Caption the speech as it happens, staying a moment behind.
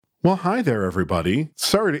Well, hi there, everybody.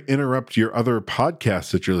 Sorry to interrupt your other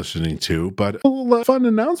podcasts that you're listening to, but a little fun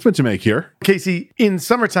announcement to make here. Casey, in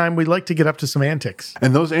summertime, we like to get up to some antics.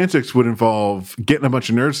 And those antics would involve getting a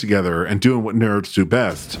bunch of nerds together and doing what nerds do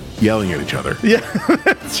best, yelling at each other. Yeah,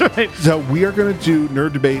 that's right. So we are going to do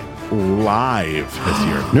Nerd Debate live this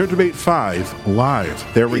year. Nerd Debate 5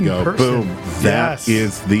 live. There we In go. person. Boom. That Yes.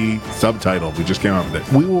 is the subtitle. We just came up with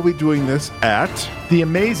it. We will be doing this at... The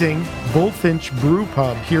amazing Bullfinch Brew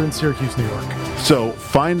Pub here in Syracuse, New York. So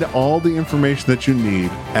find all the information that you need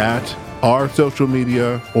at our social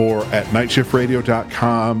media or at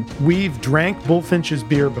nightshiftradio.com. We've drank Bullfinch's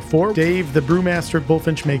beer before. Dave, the brewmaster at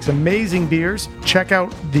Bullfinch, makes amazing beers. Check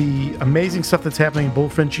out the amazing stuff that's happening in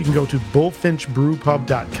Bullfinch. You can go to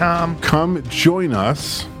bullfinchbrewpub.com. Come join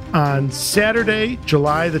us On Saturday,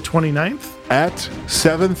 July the 29th. at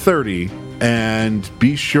 7:30 and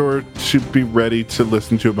be sure to be ready to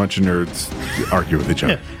listen to a bunch of nerds argue with each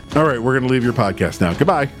other. All right, we're going to leave your podcast now.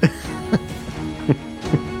 Goodbye.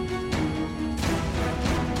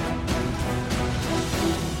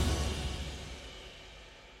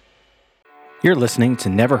 You're listening to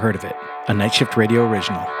Never Heard of It, a Night Shift Radio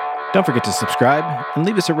original. Don't forget to subscribe and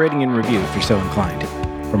leave us a rating and review if you're so inclined.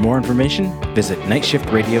 For more information, visit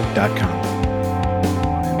nightshiftradio.com.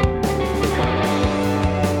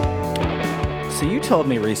 So you told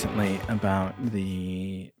me recently about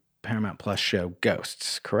the Paramount Plus show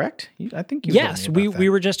Ghosts, correct? I think you Yes, told me about that. we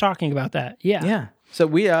were just talking about that. Yeah. Yeah. So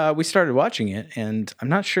we started watching it, and I'm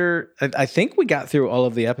not sure. I think we got through all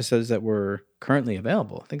of the episodes that were currently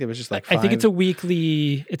available. I think there was just like 5. I think it's a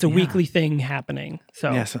weekly thing happening.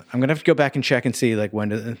 So Yeah, so I'm gonna have to go back and check and see like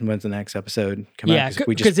when's the next episode come yeah, out.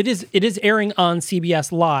 because it is airing on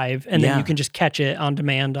CBS Live, and then Yeah. you can just catch it on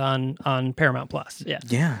demand on Paramount Plus. Yeah.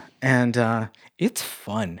 Yeah, and it's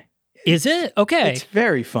fun. Is it? Okay. It's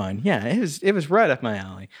very fun. Yeah, it was right up my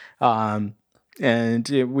alley. I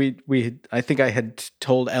think I had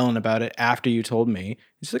told Ellen about it after you told me.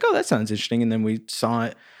 She's like, "Oh, that sounds interesting," and then we saw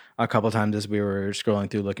it a couple of times as we were scrolling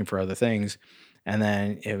through looking for other things, and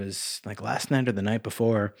then it was like last night or the night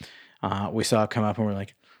before, we saw it come up, and we're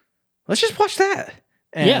like, "Let's just watch that,"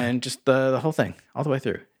 and just the whole thing all the way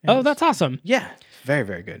through. Oh, that's awesome. Yeah, very,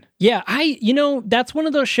 very good. Yeah, that's one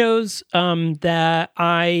of those shows that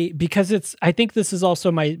I think this is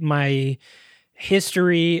also my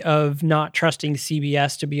history of not trusting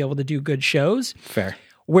CBS to be able to do good shows. Fair.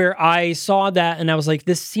 Where I saw that and I was like,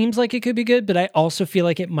 this seems like it could be good, but I also feel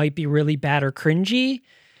like it might be really bad or cringy.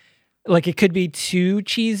 Like it could be too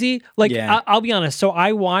cheesy. Like Yeah. I'll be honest. So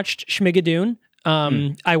I watched Schmigadoon.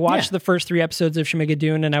 I watched the first 3 episodes of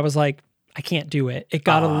Schmigadoon and I was like, I can't do it. It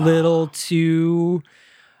got a little too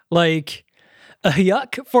like a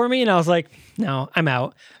yuck for me, and I was like, no, I'm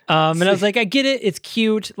out. And I was like, I get it. It's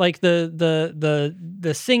cute, like the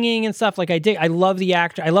singing and stuff. Like I love the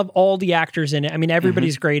actor. I love all the actors in it. I mean,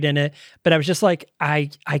 everybody's great in it. But I was just like, I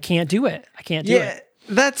can't do it. I can't do it. Yeah,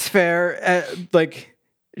 that's fair. Like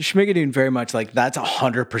Schmigadoon, very much like that's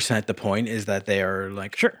 100% the point, is that they are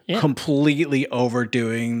like completely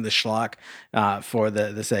overdoing the schlock for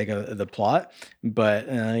the sake of the plot. But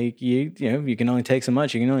you can only take so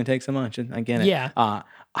much. You can only take so much. And I get it. Yeah.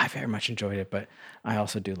 I very much enjoyed it, but I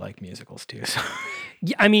also do like musicals too. So.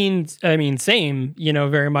 Yeah, I mean, same.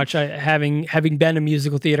 Very much. Having been a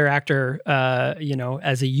musical theater actor,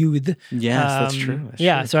 as a youth. Yes, that's true. That's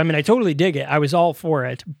yeah. true. So I mean, I totally dig it. I was all for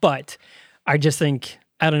it, but I just think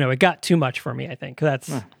I don't know. It got too much for me. I think that's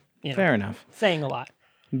fair enough. Saying a lot.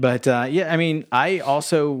 But I mean, I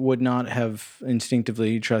also would not have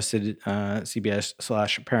instinctively trusted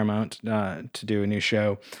CBS / Paramount to do a new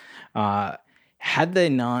show had they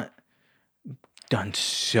not done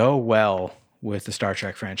so well with the Star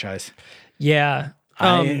Trek franchise. Yeah.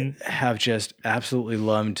 I have just absolutely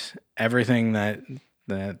loved everything that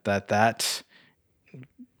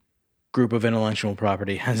group of intellectual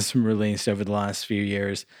property has released over the last few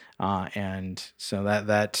years, and so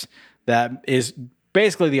that is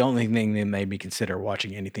basically the only thing that made me consider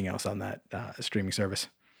watching anything else on that streaming service.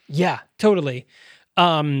 Yeah, totally.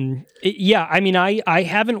 I mean, I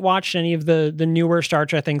haven't watched any of the newer Star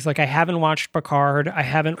Trek things. Like I haven't watched Picard. I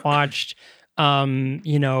haven't watched,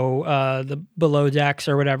 the Below Decks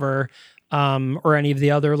or whatever, or any of the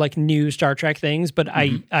other like new Star Trek things. But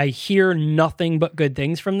I hear nothing but good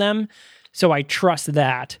things from them, so I trust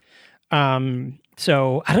that.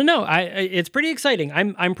 So I don't know. It's pretty exciting.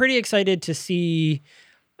 I'm pretty excited to see.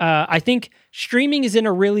 I think streaming is in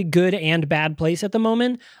a really good and bad place at the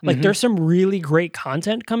moment. Like there's some really great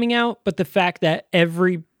content coming out, but the fact that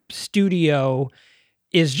every studio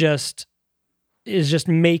is just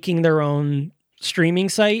making their own streaming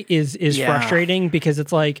site is frustrating because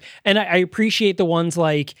it's like, and I appreciate the ones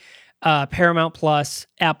like Paramount Plus,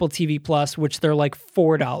 Apple TV Plus, which they're like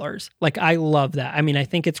 $4. Like, I love that. I mean, I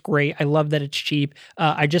think it's great. I love that it's cheap.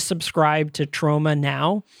 I just subscribed to Troma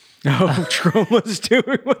now. Oh, Troma's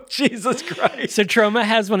doing what? Jesus Christ. So Troma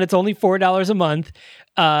has one. It's only $4 a month.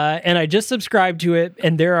 And I just subscribed to it,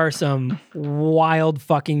 and there are some wild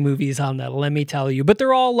fucking movies on that, let me tell you. But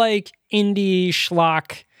they're all like indie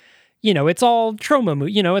schlock. You know, it's all Troma,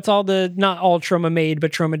 it's all not all Troma made,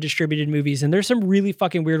 but Troma distributed movies. And there's some really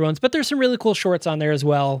fucking weird ones, but there's some really cool shorts on there as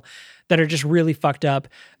well that are just really fucked up.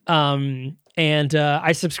 And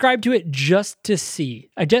I subscribed to it just to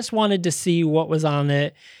see. I just wanted to see what was on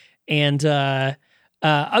it. And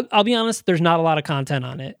I'll be honest, there's not a lot of content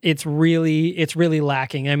on it. It's really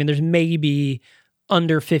lacking. I mean, there's maybe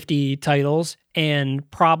under 50 titles, and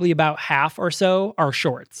probably about half or so are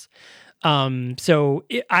shorts.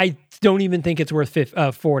 I don't even think it's worth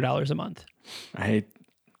 $4 a month. I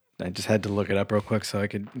just had to look it up real quick so I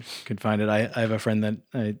could find it. I have a friend that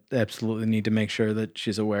I absolutely need to make sure that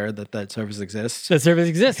she's aware that service exists. That service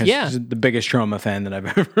exists, yeah. She's the biggest Troma fan that I've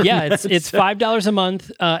ever Yeah, met. it's $5 a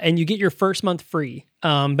month, and you get your first month free.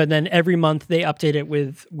 But then every month they update it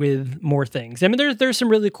with more things. I mean, there's some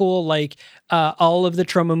really cool, like all of the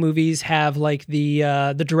Troma movies have like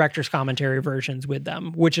the director's commentary versions with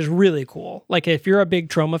them, which is really cool. Like, if you're a big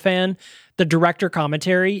Troma fan, the director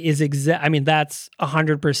commentary is I mean, that's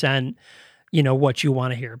 100%, what you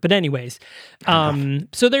want to hear. But anyways,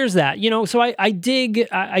 so there's that, so I dig it.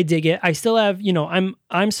 I still have,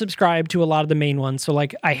 I'm subscribed to a lot of the main ones. So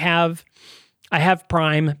like I have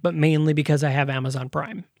Prime, but mainly because I have Amazon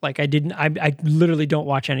Prime. Like I literally don't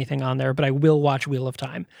watch anything on there, but I will watch Wheel of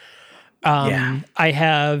Time. I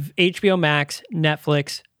have HBO Max,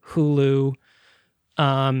 Netflix, Hulu,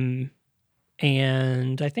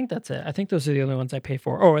 and I think that's it. I think those are the only ones I pay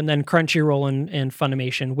for. Oh, and then Crunchyroll and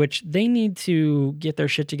Funimation, which they need to get their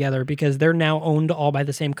shit together because they're now owned all by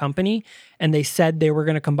the same company, and they said they were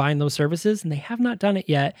going to combine those services, and they have not done it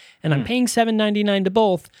yet. And I'm paying $7.99 to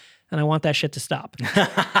both, and I want that shit to stop.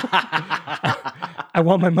 I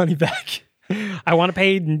want my money back. I want to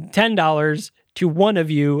pay $10 to one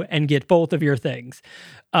of you and get both of your things.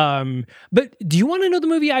 But do you want to know the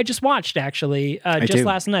movie I just watched, actually,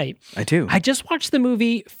 last night? I do. I just watched the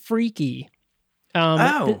movie Freaky.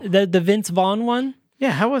 The Vince Vaughn one.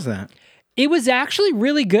 Yeah, how was that? It was actually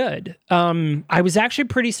really good. I was actually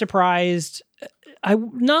pretty surprised.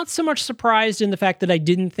 I'm not so much surprised in the fact that I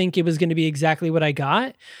didn't think it was going to be exactly what I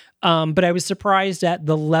got. But I was surprised at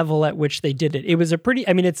the level at which they did it. It was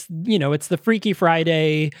it's the Freaky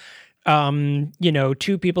Friday,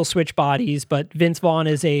 two people switch bodies, but Vince Vaughn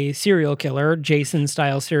is a serial killer, Jason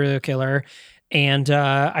style serial killer. And,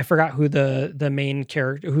 I forgot who the main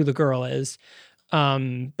character, who the girl is.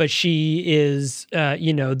 But she is,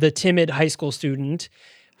 the timid high school student,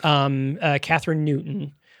 Catherine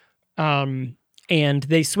Newton. And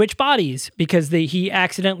they switch bodies because he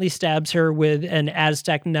accidentally stabs her with an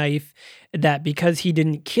Aztec knife that, because he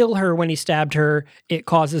didn't kill her when he stabbed her, it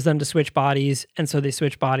causes them to switch bodies. And so they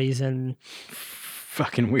switch bodies and...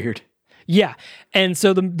 Fucking weird. Yeah. And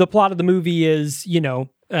so the plot of the movie is,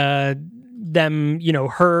 them,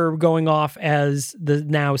 her going off as the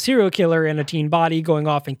now serial killer in a teen body, going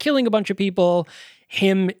off and killing a bunch of people,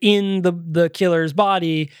 him in the killer's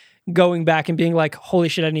body, going back and being like, holy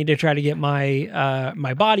shit, I need to try to get my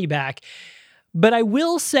my body back. But I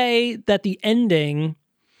will say that the ending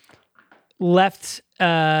left,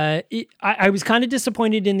 I was kind of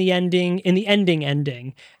disappointed in the ending,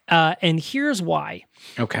 and here's why.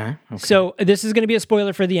 Okay. So this is going to be a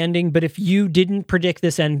spoiler for the ending, but if you didn't predict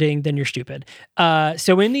this ending, then you're stupid.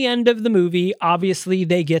 So in the end of the movie, obviously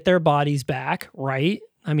they get their bodies back, right?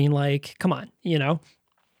 I mean, like, come on,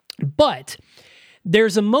 But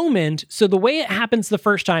there's a moment. So the way it happens the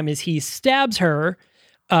first time is he stabs her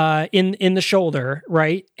in the shoulder,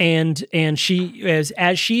 right? And she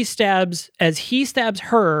as he stabs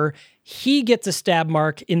her, he gets a stab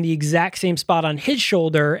mark in the exact same spot on his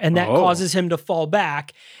shoulder, and that causes him to fall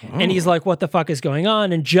back. And he's like, what the fuck is going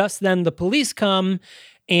on? And just then the police come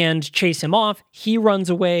and chase him off. He runs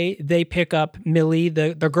away. They pick up Millie,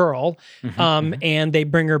 the girl, and they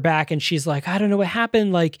bring her back. And she's like, I don't know what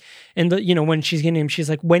happened. Like, and when she's getting him, she's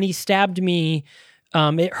like, when he stabbed me,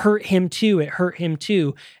 it hurt him too. It hurt him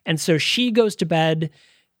too. And so she goes to bed,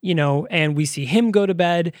 and we see him go to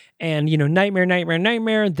bed, and,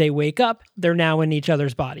 nightmare. They wake up. They're now in each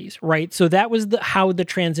other's bodies, right? So that was how the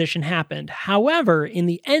transition happened. However, in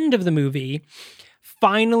the end of the movie,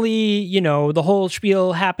 finally, the whole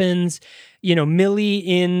spiel happens. Millie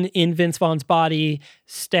in Vince Vaughn's body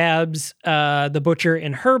stabs the butcher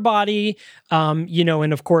in her body.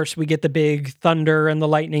 And of course we get the big thunder and the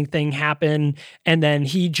lightning thing happen. And then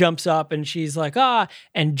he jumps up and she's like, ah.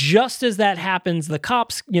 And just as that happens, the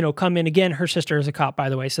cops, come in again. Her sister is a cop, by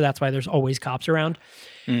the way. So that's why there's always cops around.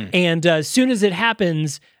 And as soon as it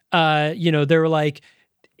happens, they're like,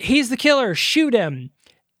 he's the killer, shoot him.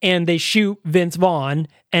 And they shoot Vince Vaughn,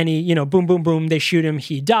 and he, boom, boom, boom, they shoot him,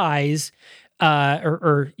 he dies,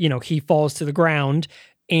 or he falls to the ground,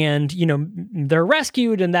 and, they're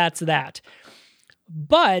rescued, and that's that.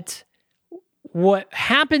 But what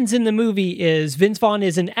happens in the movie is Vince Vaughn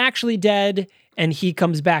isn't actually dead, and he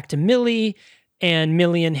comes back to Millie, and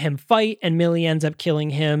Millie and him fight, and Millie ends up killing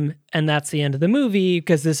him, and that's the end of the movie,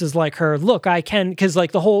 because this is like her, look, I can, because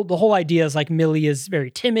like the whole idea is like Millie is very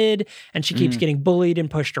timid, and she keeps getting bullied and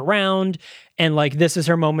pushed around, and like this is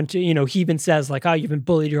her moment to, he even says like, oh, you've been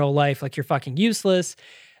bullied your whole life, like you're fucking useless,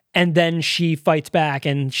 and then she fights back,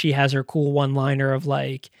 and she has her cool one-liner of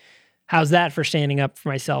like, how's that for standing up for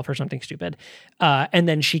myself or something stupid, and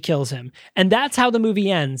then she kills him, and that's how the movie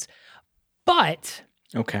ends. But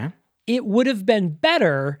okay. It would have been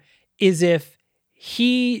better is if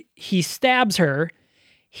he stabs her,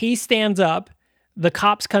 he stands up, the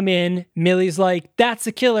cops come in, Millie's like, that's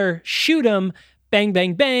the killer, shoot him, bang,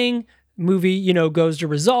 bang, bang, movie, goes to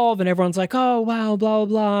resolve, and everyone's like, oh, wow, blah, blah,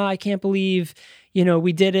 blah, I can't believe,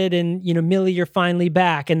 we did it, and, Millie, you're finally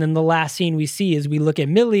back, and then the last scene we see is we look at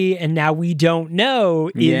Millie, and now we don't know,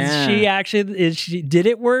 did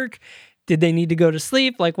it work? Did they need to go to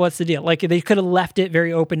sleep? Like, what's the deal? Like, they could have left it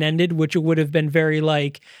very open-ended, which would have been very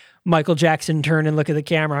like Michael Jackson turn and look at the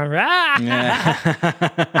camera.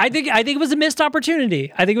 I think it was a missed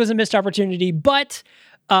opportunity. But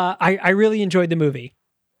I really enjoyed the movie.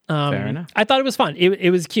 Fair enough. I thought it was fun.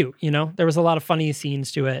 It was cute. There was a lot of funny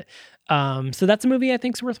scenes to it. So that's a movie I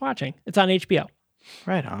think is worth watching. It's on HBO.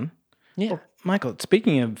 Right on. Yeah. Well, Michael,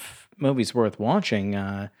 speaking of movies worth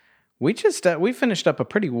watching, we finished up a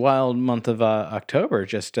pretty wild month of October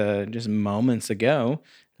just moments ago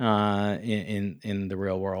in the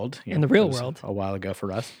real world. In the real world, a while ago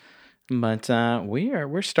for us, but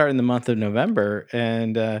we're starting the month of November,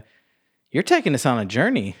 and you're taking us on a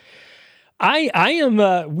journey. I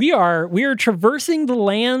am. We are traversing the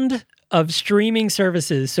land of streaming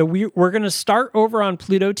services. So we're going to start over on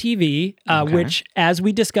Pluto TV, which, as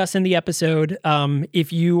we discuss in the episode,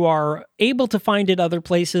 if you are able to find it other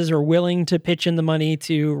places or willing to pitch in the money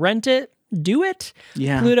to rent it, do it.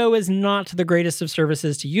 Yeah. Pluto is not the greatest of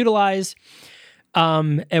services to utilize.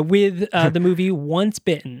 With the movie Once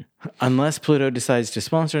Bitten. Unless Pluto decides to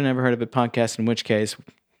sponsor a Never Heard of It podcast, in which case,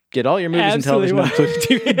 get all your movies and television on Pluto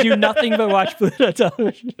TV. Do nothing but watch Pluto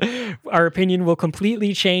television. Our opinion will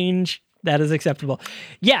completely change. That is acceptable.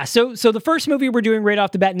 Yeah, so the first movie we're doing right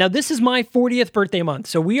off the bat. Now, this is my 40th birthday month,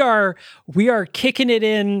 so we are kicking it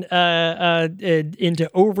into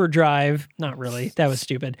overdrive. Not really. That was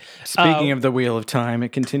stupid. Speaking of the wheel of time,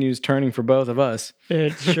 it continues turning for both of us.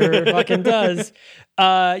 It sure fucking does.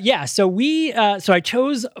 So I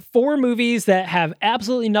chose 4 movies that have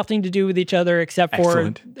absolutely nothing to do with each other, except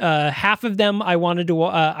for half of them I wanted to.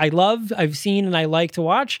 I love, I've seen, and I like to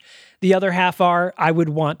watch. The other half are I would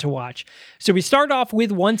want to watch. So we start off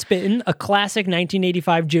with Once Bitten, a classic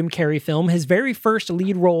 1985 Jim Carrey film, his very first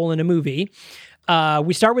lead role in a movie.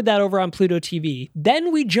 We start with that over on Pluto TV.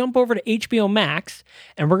 Then we jump over to HBO Max,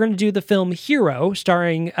 and we're going to do the film Hero,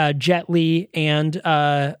 starring Jet Li and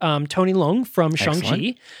Tony Leung from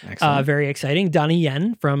Shang-Chi. Very exciting. Donnie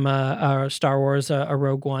Yen from Star Wars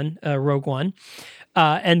Rogue One.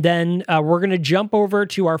 And then we're going to jump over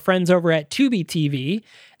to our friends over at Tubi TV,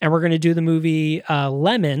 and we're going to do the movie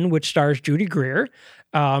Lemon, which stars Judy Greer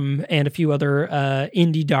and a few other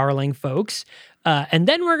indie darling folks. And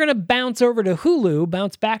then we're going to bounce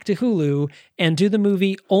back to Hulu, and do the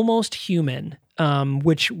movie Almost Human,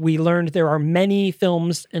 which we learned there are many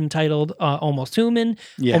films entitled Almost Human.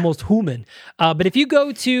 But if you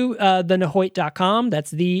go to thenahoit.com, that's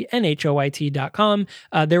the NHOIT.com,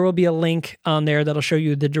 there will be a link on there that'll show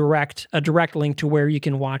you a direct link to where you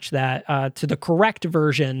can watch that to the correct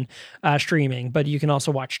version streaming. But you can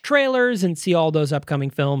also watch trailers and see all those upcoming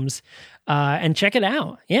films and check it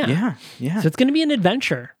out. Yeah. So it's going to be an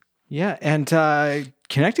adventure. Yeah, and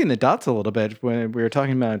connecting the dots a little bit, when we were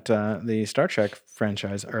talking about the Star Trek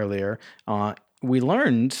franchise earlier, we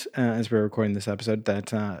learned, as we were recording this episode,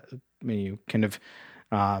 that you kind of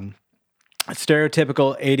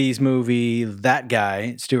stereotypical 80s movie, that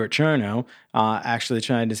guy, Stuart Chernow, actually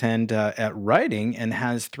tried his hand at writing and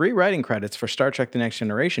has 3 writing credits for Star Trek The Next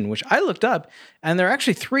Generation, which I looked up, and there are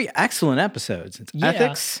actually 3 excellent episodes. It's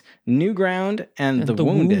Ethics, New Ground, and The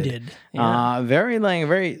Wounded. Yeah. Very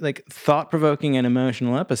thought-provoking and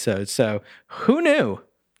emotional episodes. So who knew?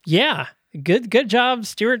 Yeah. Good job,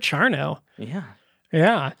 Stuart Chernow. Yeah.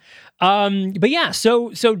 Yeah. But yeah, so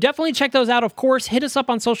definitely check those out. Of course, hit us up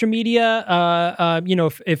on social media.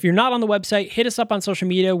 If you're not on the website, hit us up on social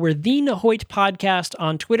media. We're the Nahoit Podcast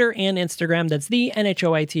on Twitter and Instagram. That's the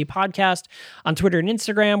NHOIT Podcast on Twitter and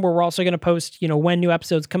Instagram, where we're also going to post, when new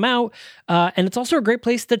episodes come out. And it's also a great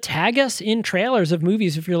place to tag us in trailers of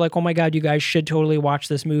movies if you're like, oh my God, you guys should totally watch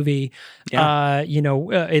this movie. Yeah.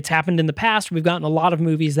 It's happened in the past. We've gotten a lot of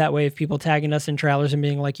movies that way of people tagging us in trailers and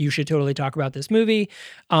being like, you should totally talk about this movie.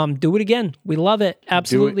 Do it again. We love it.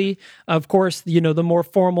 Absolutely. Of course, the more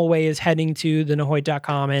formal way is heading to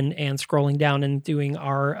thenahoit.com and scrolling down and doing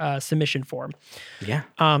our submission form. Yeah.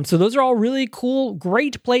 So those are all really cool,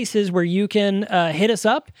 great places where you can hit us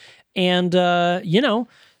up and, have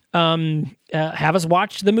us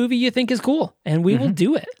watch the movie you think is cool, and we will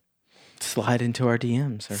do it. Slide into our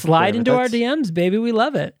DMs. Slide into our DMs, baby. We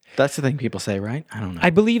love it. That's the thing people say, right? I don't know.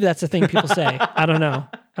 I believe that's the thing people say. I don't know.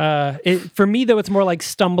 For me, though, it's more like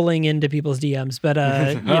stumbling into people's DMs. But,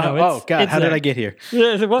 oh, God, how did I get here?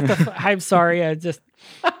 What the I'm sorry. I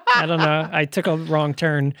don't know. I took a wrong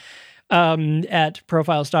turn at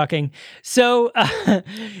profile stalking. So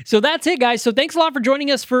that's it, guys. So thanks a lot for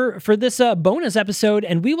joining us for this bonus episode,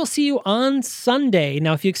 and we will see you on Sunday.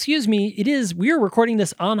 Now, if you excuse me, we are recording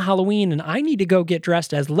this on Halloween, and I need to go get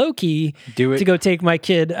dressed as Loki to go take my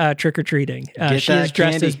kid trick-or-treating. She is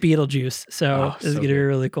dressed as Beetlejuice, so this is going to be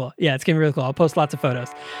really cool. Yeah, it's going to be really cool. I'll post lots of photos.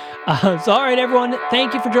 So all right, everyone,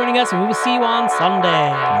 thank you for joining us, and we will see you on Sunday.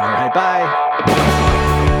 All right, bye.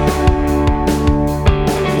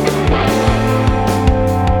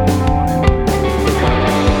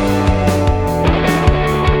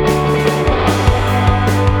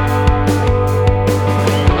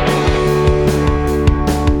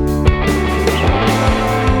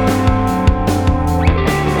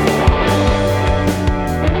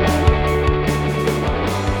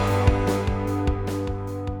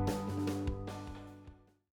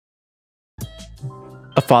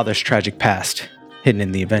 A father's tragic past, hidden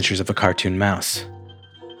in the adventures of a cartoon mouse.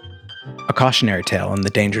 A cautionary tale on the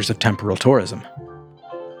dangers of temporal tourism.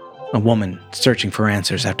 A woman searching for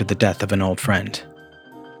answers after the death of an old friend.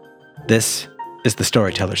 This is the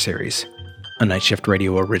Storyteller Series, a Night Shift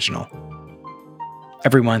Radio original.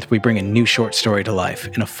 Every month we bring a new short story to life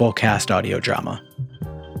in a full-cast audio drama.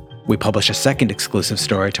 We publish a second exclusive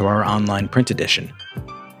story to our online print edition,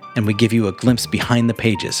 and we give you a glimpse behind the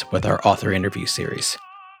pages with our author interview series.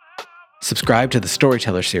 Subscribe to the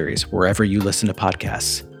Storyteller Series wherever you listen to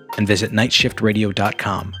podcasts, and visit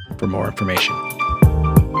nightshiftradio.com for more information.